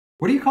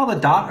What do you call the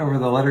dot over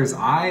the letters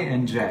I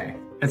and J?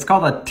 It's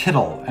called a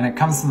tittle, and it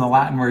comes from the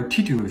Latin word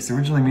titulus,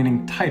 originally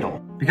meaning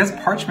title. Because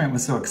parchment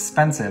was so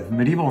expensive,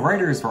 medieval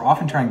writers were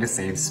often trying to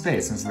save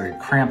space, and so they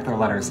would cramp their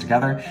letters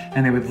together,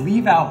 and they would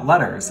leave out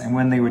letters, and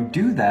when they would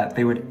do that,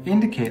 they would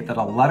indicate that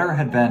a letter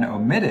had been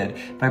omitted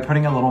by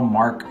putting a little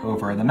mark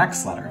over the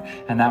next letter,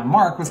 and that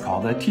mark was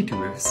called a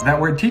titulus. That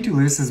word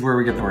titulus is where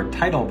we get the word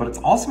title, but it's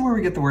also where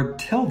we get the word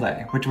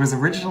tilde, which was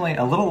originally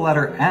a little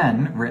letter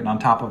N written on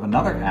top of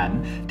another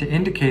N to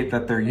indicate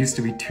that there used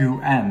to be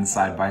two N's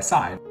side by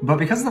side. But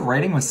because the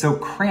writing was so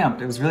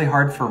cramped, it was really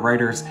hard for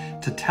writers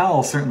to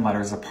tell certain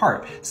letters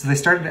apart, so they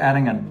started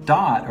adding a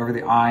dot over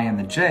the I and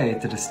the J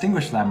to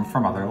distinguish them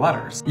from other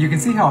letters. You can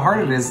see how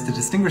hard it is to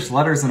distinguish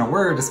letters in a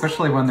word,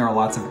 especially when there are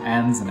lots of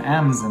N's and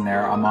M's in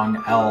there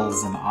among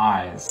L's and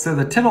I's. So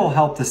the tittle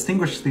helped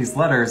distinguish these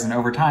letters, and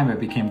over time it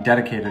became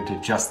dedicated to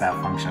just that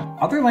function.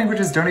 Other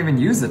languages don't even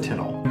use a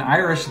tittle. In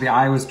Irish, the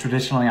I was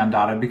traditionally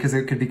undotted because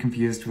it could be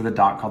confused with a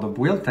dot called a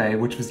builte,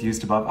 which was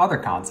used above other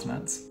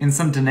consonants. In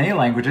some Dene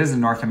languages in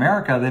North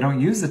America, they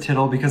don't use the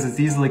tittle because it's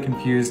easily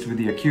confused with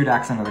the acute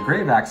accent or the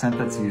grave accent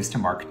that's used to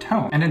mark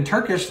tone. And in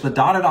Turkish, the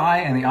dotted I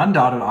and the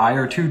undotted I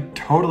are two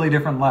totally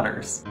different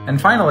letters. And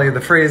finally,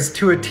 the phrase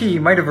to a T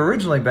might have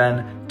originally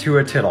been to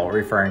a tittle,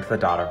 referring to the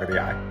dot over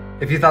the I.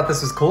 If you thought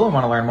this was cool and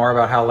want to learn more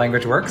about how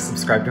language works,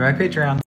 subscribe to my Patreon.